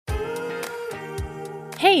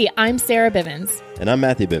Hey, I'm Sarah Bivens. And I'm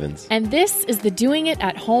Matthew Bivens. And this is the Doing It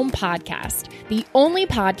at Home podcast, the only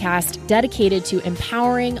podcast dedicated to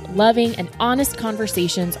empowering, loving, and honest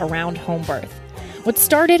conversations around home birth. What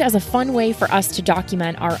started as a fun way for us to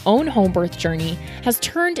document our own home birth journey has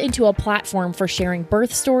turned into a platform for sharing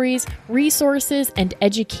birth stories, resources, and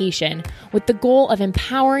education with the goal of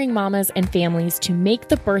empowering mamas and families to make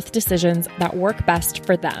the birth decisions that work best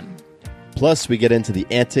for them. Plus, we get into the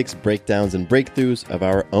antics, breakdowns, and breakthroughs of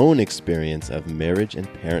our own experience of marriage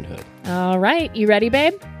and parenthood. All right, you ready,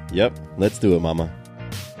 babe? Yep, let's do it, mama.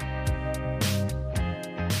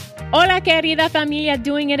 Hola, querida familia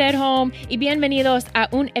Doing It at Home, y bienvenidos a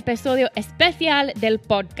un episodio especial del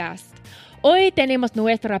podcast. Hoy tenemos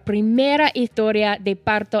nuestra primera historia de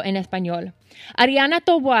parto en español. Ariana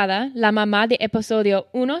Taboada, la mamá de episodio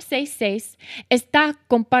 166, está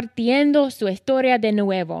compartiendo su historia de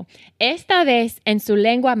nuevo, esta vez en su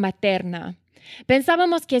lengua materna.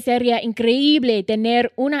 Pensábamos que sería increíble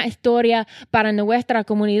tener una historia para nuestra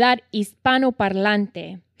comunidad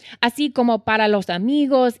hispanoparlante, así como para los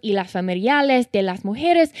amigos y las familiares de las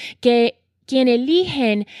mujeres quien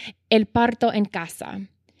eligen el parto en casa.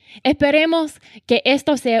 Esperemos que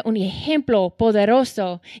esto sea un ejemplo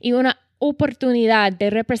poderoso y una oportunidad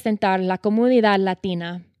de representar la comunidad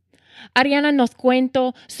latina. Ariana nos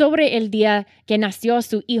cuentó sobre el día que nació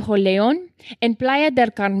su hijo León en Playa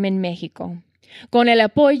del Carmen, México, con el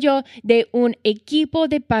apoyo de un equipo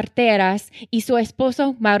de parteras y su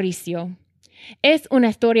esposo Mauricio. Es una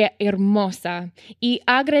historia hermosa y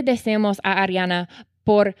agradecemos a Ariana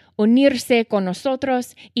por unirse con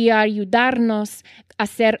nosotros y ayudarnos a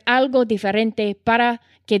hacer algo diferente para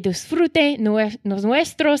que disfrute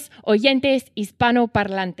nuestros oyentes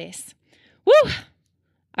hispanoparlantes. ¡Woo!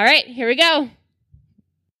 All right, here we go.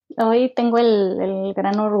 Hoy tengo el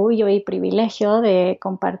gran orgullo y privilegio de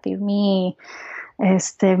compartir mi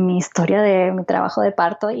historia de mi trabajo de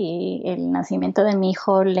parto y el nacimiento de mi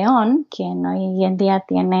hijo León, quien hoy en día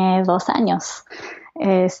tiene 2 años.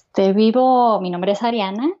 Mi nombre es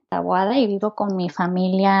Ariana Taboada y vivo con mi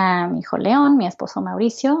familia, mi hijo León, mi esposo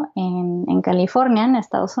Mauricio, en California, en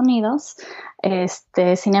Estados Unidos.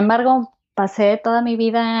 Sin embargo, pasé toda mi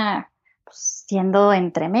vida siendo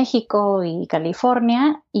entre México y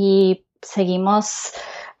California y seguimos,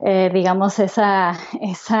 esa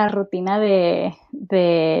rutina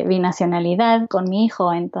de binacionalidad con mi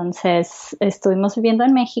hijo. Entonces, estuvimos viviendo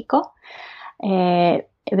en México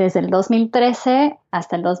desde el 2013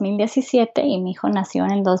 hasta el 2017 y mi hijo nació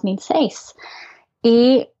en el 2006.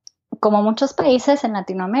 Y como muchos países en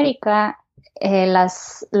Latinoamérica,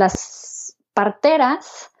 las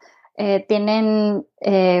parteras tienen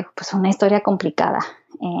una historia complicada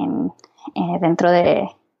dentro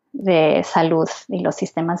de salud y los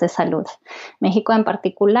sistemas de salud. México en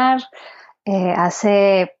particular,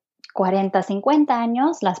 hace 40, 50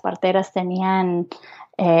 años, las parteras atendían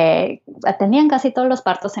casi todos los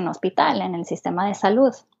partos en hospital, en el sistema de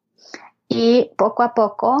salud. Y poco a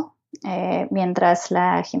poco, mientras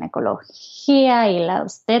la ginecología y la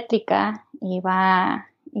obstétrica iba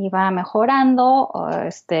mejorando,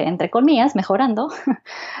 entre comillas, mejorando,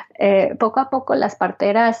 poco a poco las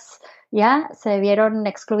parteras ya se vieron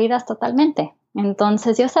excluidas totalmente.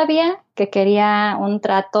 Entonces yo sabía que quería un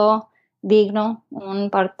trato digno,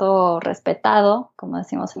 un parto respetado, como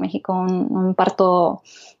decimos en México, un parto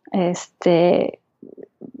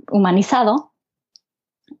humanizado.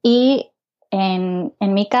 Y en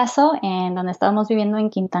mi caso, en donde estábamos viviendo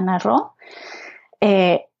en Quintana Roo,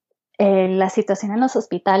 la situación en los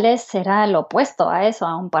hospitales era lo opuesto a eso,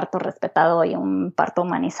 a un parto respetado y un parto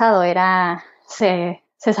humanizado.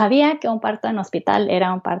 Se sabía que un parto en hospital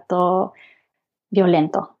era un parto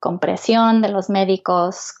violento, con presión de los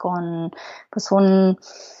médicos, con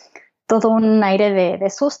todo un aire de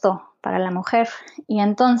susto para la mujer. Y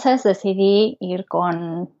entonces decidí ir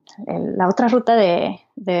con la otra ruta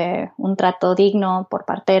de un trato digno por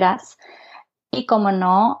parteras. Y como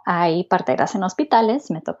no hay parteras en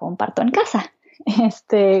hospitales, me tocó un parto en casa.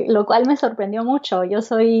 Lo cual me sorprendió mucho. Yo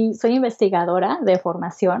soy investigadora de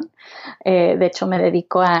formación. De hecho, me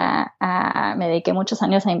dediqué muchos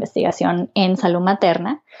años a investigación en salud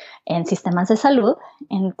materna, en sistemas de salud.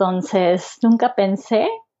 Entonces, nunca pensé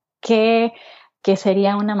que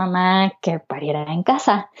sería una mamá que pariera en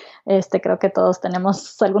casa. Creo que todos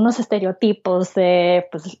tenemos algunos estereotipos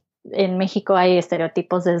en México hay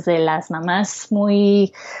estereotipos desde las mamás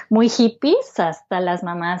muy, muy hippies hasta las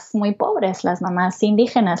mamás muy pobres, las mamás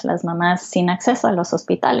indígenas, las mamás sin acceso a los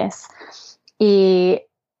hospitales. Y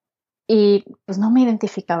pues no me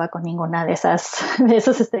identificaba con ninguna de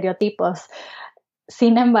esos estereotipos.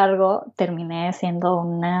 Sin embargo, terminé siendo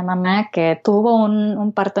una mamá que tuvo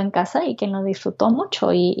un parto en casa y que lo disfrutó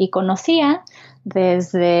mucho y conocía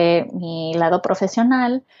desde mi lado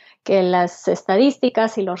profesional que las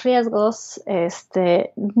estadísticas y los riesgos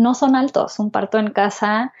no son altos. Un parto en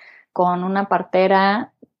casa con una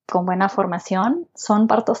partera con buena formación son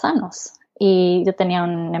partos sanos. Y yo tenía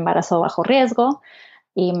un embarazo bajo riesgo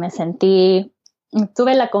y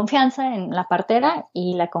tuve la confianza en la partera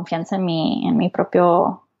y la confianza en mi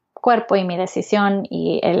propio cuerpo y mi decisión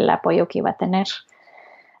y el apoyo que iba a tener.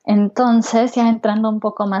 Entonces, ya entrando un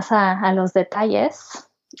poco más a los detalles,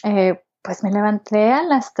 pues me levanté a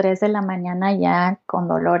las 3 de la mañana ya con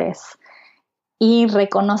dolores y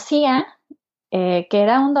reconocía que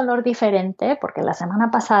era un dolor diferente porque la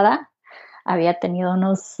semana pasada había tenido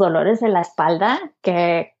unos dolores de la espalda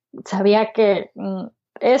que sabía que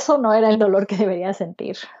eso no era el dolor que debería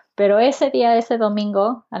sentir. Pero ese día, ese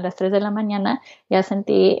domingo, a las 3 de la mañana, ya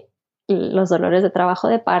sentí los dolores de trabajo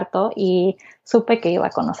de parto y supe que iba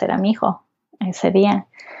a conocer a mi hijo ese día.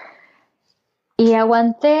 Y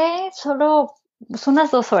aguanté solo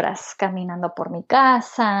unas 2 horas caminando por mi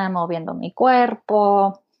casa, moviendo mi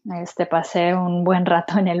cuerpo. Pasé un buen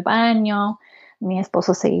rato en el baño. Mi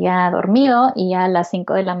esposo seguía dormido y a las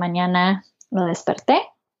 5 de la mañana lo desperté.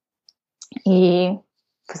 Y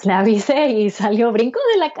pues le avisé y salió, brinco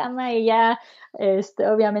de la cama y ya,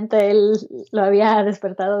 obviamente él lo había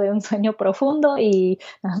despertado de un sueño profundo y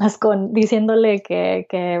nada más diciéndole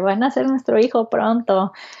que van a ser nuestro hijo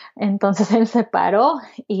pronto. Entonces él se paró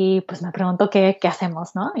y pues me preguntó qué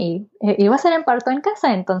hacemos, ¿no? Y iba a ser en parto en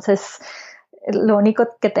casa, entonces lo único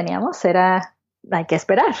que teníamos era, hay que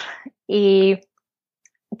esperar. Y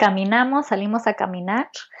salimos a caminar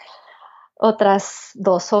otras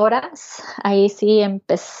 2 horas. Ahí sí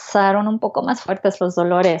empezaron un poco más fuertes los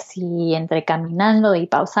dolores y entre caminando y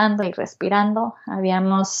pausando y respirando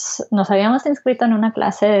nos habíamos inscrito en una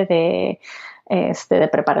clase de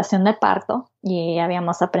preparación de parto y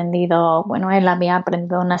habíamos aprendido, él había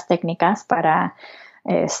aprendido unas técnicas para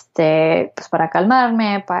para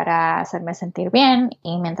calmarme, para hacerme sentir bien,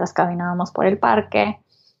 y mientras caminábamos por el parque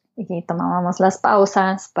y tomábamos las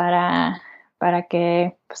pausas para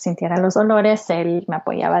que sintiera los dolores, él me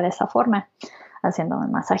apoyaba de esa forma, haciéndome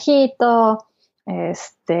un masajito,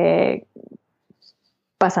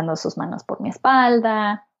 pasando sus manos por mi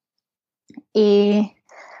espalda. Y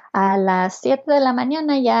a las 7 de la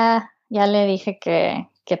mañana ya le dije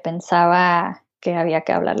que pensaba que había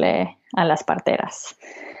que hablarle a las parteras.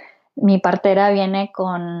 Mi partera viene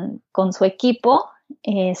con su equipo,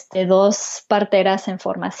 2 parteras en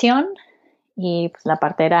formación y pues, la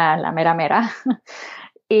partera, la mera.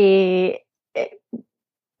 Y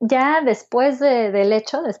ya después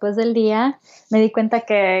después del día, me di cuenta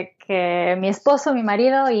que mi esposo, mi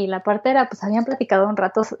marido y la partera pues habían platicado un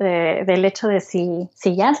rato del hecho de si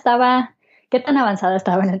ya estaba, qué tan avanzada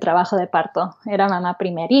estaba en el trabajo de parto. Era mamá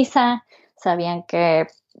primeriza, sabían que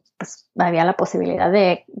pues, había la posibilidad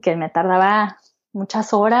de que me tardaba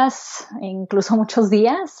muchas horas, incluso muchos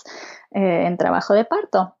días en trabajo de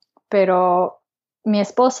parto. Pero mi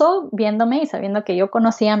esposo, viéndome y sabiendo que yo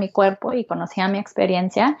conocía mi cuerpo y conocía mi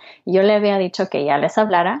experiencia, y yo le había dicho que ya les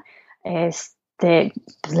hablara, pues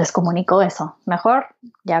les comunicó eso. Mejor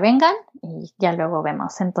ya vengan y ya luego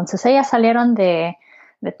vemos. Entonces ellas salieron de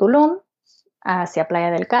Tulum hacia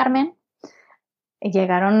Playa del Carmen.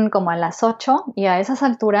 Llegaron como a las 8 y a esas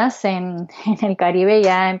alturas en el Caribe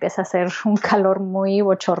ya empieza a hacer un calor muy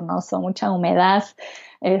bochornoso, mucha humedad,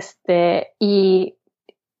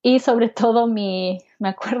 y sobre todo me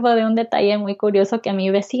acuerdo de un detalle muy curioso, que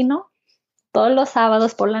mi vecino todos los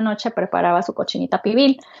sábados por la noche preparaba su cochinita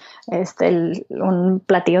pibil, un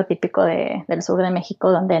platillo típico del sur de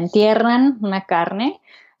México, donde entierran una carne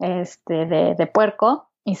de puerco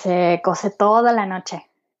y se cose toda la noche.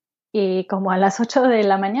 Y como a las 8 de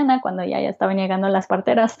la mañana, cuando ya estaban llegando las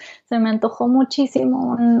parteras, se me antojó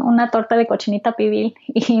muchísimo una torta de cochinita pibil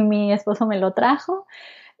y mi esposo me lo trajo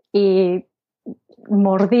y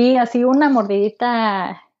mordí así una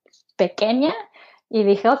mordidita pequeña y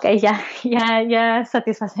dije, ok, ya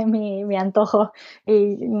satisfacé mi antojo,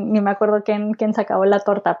 y ni me acuerdo quién se acabó la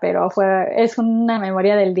torta, pero es una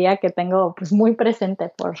memoria del día que tengo pues muy presente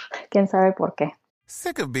por quién sabe por qué.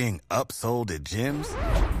 Sick of being upsold at gyms?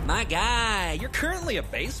 My guy, you're currently a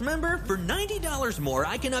base member. For $90 more,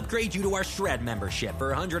 I can upgrade you to our Shred membership.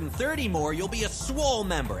 For $130 more, you'll be a Swole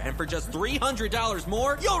member. And for just $300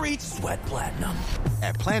 more, you'll reach Sweat Platinum.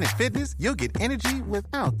 At Planet Fitness, you'll get energy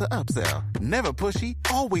without the upsell. Never pushy,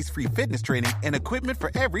 always free fitness training and equipment for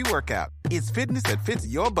every workout. It's fitness that fits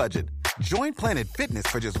your budget. Join Planet Fitness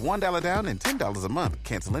for just $1 down and $10 a month.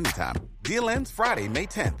 Cancel anytime. Deal ends Friday, May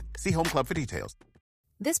 10th. See Home Club for details.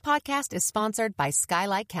 This podcast is sponsored by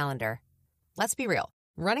Skylight Calendar. Let's be real.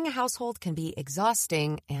 Running a household can be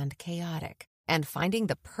exhausting and chaotic. And finding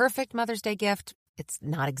the perfect Mother's Day gift, it's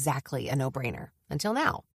not exactly a no-brainer. Until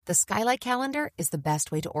now. The Skylight Calendar is the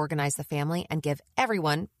best way to organize the family and give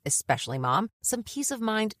everyone, especially mom, some peace of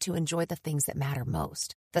mind to enjoy the things that matter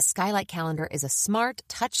most. The Skylight Calendar is a smart,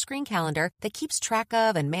 touchscreen calendar that keeps track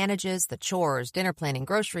of and manages the chores, dinner planning,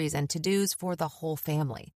 groceries, and to-dos for the whole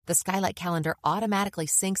family. The Skylight Calendar automatically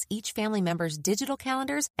syncs each family member's digital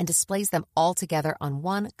calendars and displays them all together on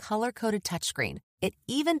one color-coded touchscreen. It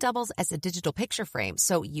even doubles as a digital picture frame,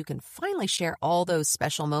 so you can finally share all those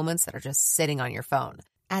special moments that are just sitting on your phone.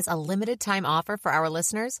 As a limited-time offer for our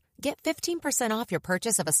listeners, get 15% off your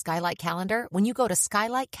purchase of a Skylight Calendar when you go to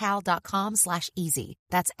skylightcal.com/easy.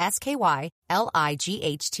 That's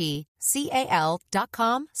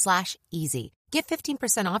SKYLIGHTCAL.com/easy. Get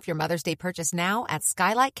 15% off your Mother's Day purchase now at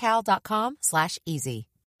skylightcal.com/easy.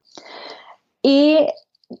 Y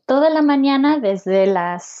toda la mañana, desde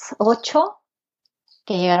las 8,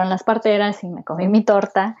 que llegaron las parteras y me comí mi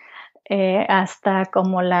torta, hasta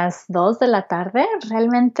como las 2 de la tarde,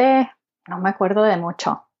 realmente no me acuerdo de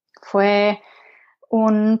mucho. Fue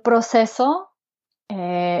un proceso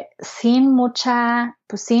sin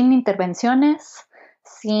intervenciones,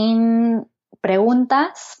 sin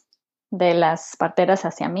preguntas de las parteras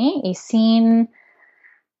hacia mí y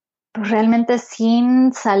realmente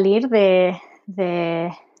sin salir de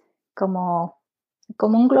como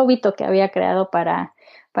un globito que había creado para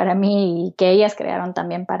mí y que ellas crearon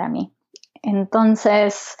también para mí.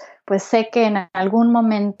 Entonces, pues sé que en algún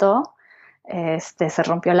momento se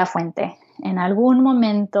rompió la fuente. En algún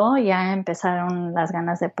momento ya empezaron las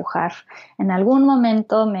ganas de pujar. En algún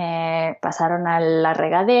momento me pasaron a la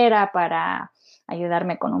regadera para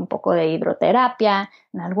ayudarme con un poco de hidroterapia.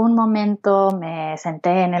 En algún momento me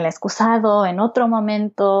senté en el excusado. En otro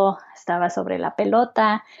momento estaba sobre la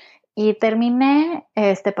pelota. Y terminé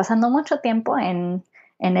pasando mucho tiempo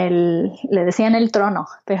le decían el trono,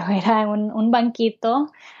 pero era un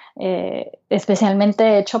banquito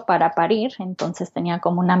especialmente hecho para parir, entonces tenía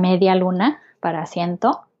como una media luna para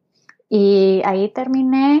asiento. Y ahí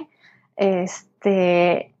terminé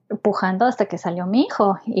pujando hasta que salió mi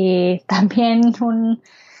hijo. Y también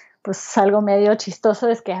algo medio chistoso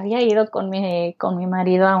es que había ido con mi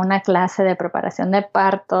marido a una clase de preparación de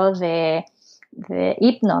parto de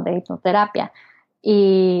hipnoterapia.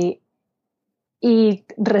 Y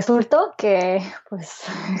resultó que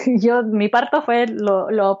mi parto fue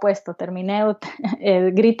lo opuesto. Terminé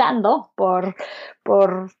gritando por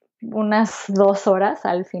unas 2 horas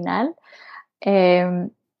al final.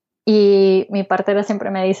 Y mi partera siempre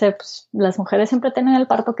me dice, pues, las mujeres siempre tienen el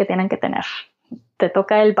parto que tienen que tener. Te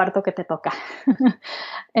toca el parto que te toca.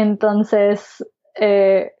 Entonces,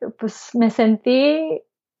 me sentí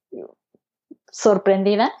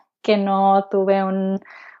sorprendida que no tuve un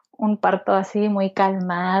parto así muy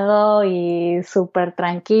calmado y súper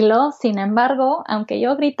tranquilo. Sin embargo, aunque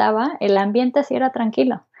yo gritaba, el ambiente sí era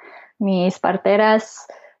tranquilo. Mis parteras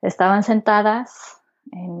estaban sentadas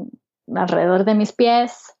alrededor de mis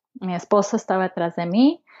pies, mi esposo estaba atrás de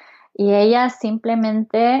mí y ellas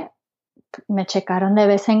simplemente me checaron de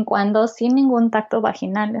vez en cuando sin ningún tacto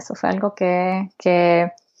vaginal. Eso fue algo que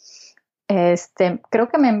creo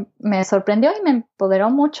que me sorprendió y me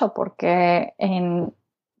empoderó mucho porque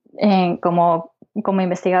como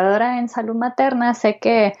investigadora en salud materna sé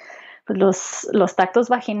que los tactos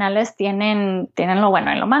vaginales tienen lo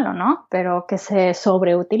bueno y lo malo, ¿no? Pero que se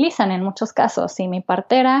sobreutilizan en muchos casos. Y mi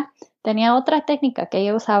partera tenía otra técnica que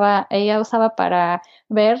ella usaba para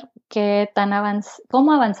ver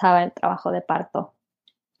cómo avanzaba el trabajo de parto.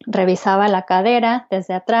 Revisaba la cadera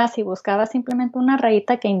desde atrás y buscaba simplemente una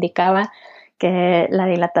rayita que indicaba que la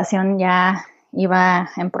dilatación ya iba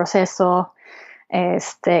en proceso y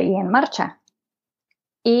en marcha.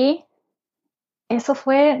 Y eso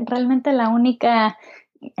fue realmente la única,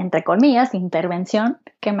 entre comillas, intervención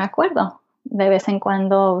que me acuerdo. De vez en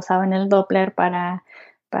cuando usaban el Doppler para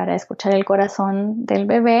escuchar el corazón del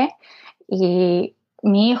bebé y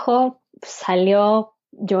mi hijo salió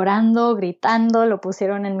llorando, gritando, lo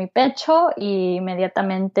pusieron en mi pecho y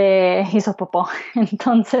inmediatamente hizo popó.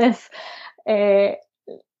 Entonces,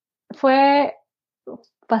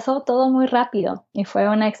 pasó todo muy rápido y fue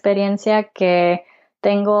una experiencia que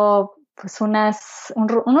tengo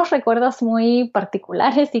unos recuerdos muy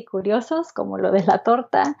particulares y curiosos, como lo de la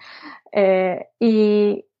torta,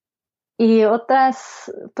 y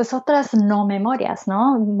otras no memorias,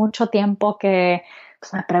 ¿no? Mucho tiempo que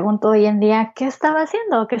pues me pregunto hoy en día qué estaba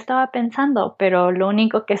haciendo, qué estaba pensando, pero lo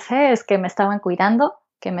único que sé es que me estaban cuidando,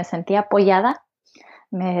 que me sentí apoyada,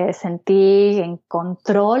 me sentí en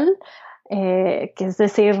control, que es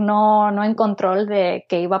decir, no en control de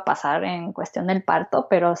qué iba a pasar en cuestión del parto,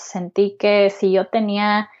 pero sentí que si yo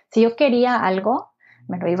quería algo,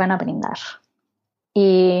 me lo iban a brindar.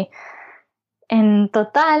 Y en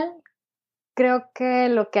total, creo que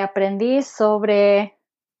lo que aprendí sobre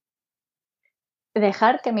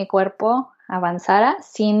dejar que mi cuerpo avanzara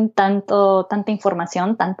sin tanta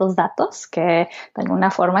información, tantos datos, que de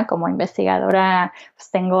alguna forma como investigadora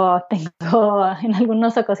pues tengo en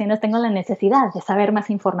algunas ocasiones tengo la necesidad de saber más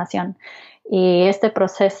información. Y este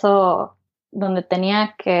proceso donde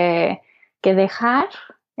tenía que dejar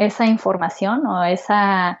esa información o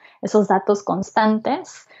esos datos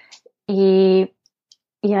constantes y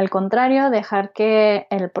al contrario, dejar que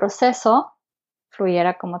el proceso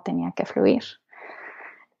fluyera como tenía que fluir.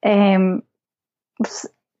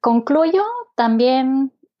 Pues, concluyo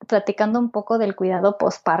también platicando un poco del cuidado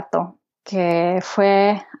posparto, que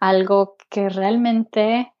fue algo que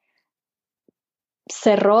realmente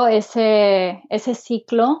cerró ese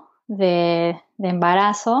ciclo de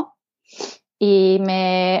embarazo y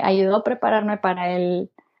me ayudó a prepararme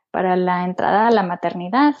para la entrada a la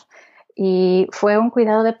maternidad. Y fue un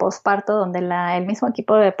cuidado de posparto donde el mismo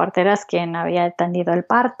equipo de parteras quien había atendido el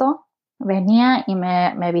parto venía y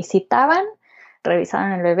me visitaban,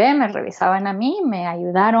 revisaban el bebé, me revisaban a mí, me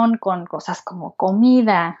ayudaron con cosas como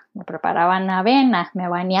comida, me preparaban avena, me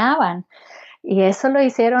bañaban. Y eso lo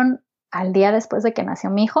hicieron al día después de que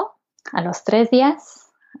nació mi hijo, a los 3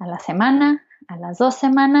 días, a la semana, a las 2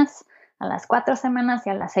 semanas, a las 4 semanas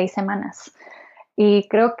y a las 6 semanas. Y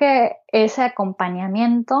creo que ese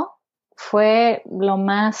acompañamiento fue lo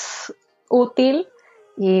más útil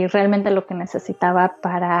y realmente lo que necesitaba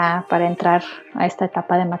para entrar a esta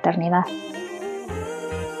etapa de maternidad.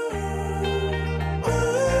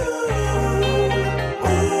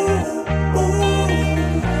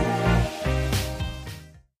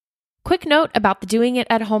 Quick note about the Doing It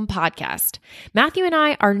at Home podcast. Matthew and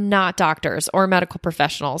I are not doctors or medical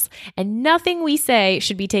professionals, and nothing we say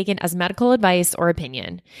should be taken as medical advice or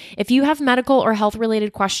opinion. If you have medical or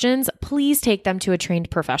health-related questions, please take them to a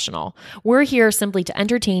trained professional. We're here simply to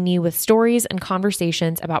entertain you with stories and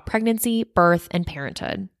conversations about pregnancy, birth, and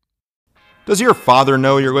parenthood. Does your father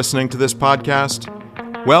know you're listening to this podcast?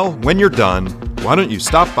 Well, when you're done, why don't you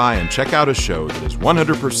stop by and check out a show that is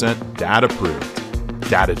 100% dad-approved.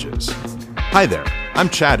 Dadages. Hi there, I'm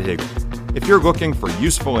Chad Higgle. If you're looking for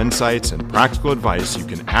useful insights and practical advice you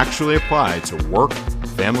can actually apply to work,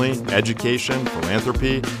 family, education,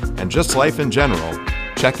 philanthropy, and just life in general,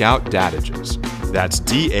 check out Dadages. That's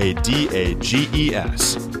DADAGES,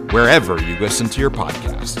 wherever you listen to your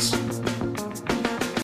podcasts.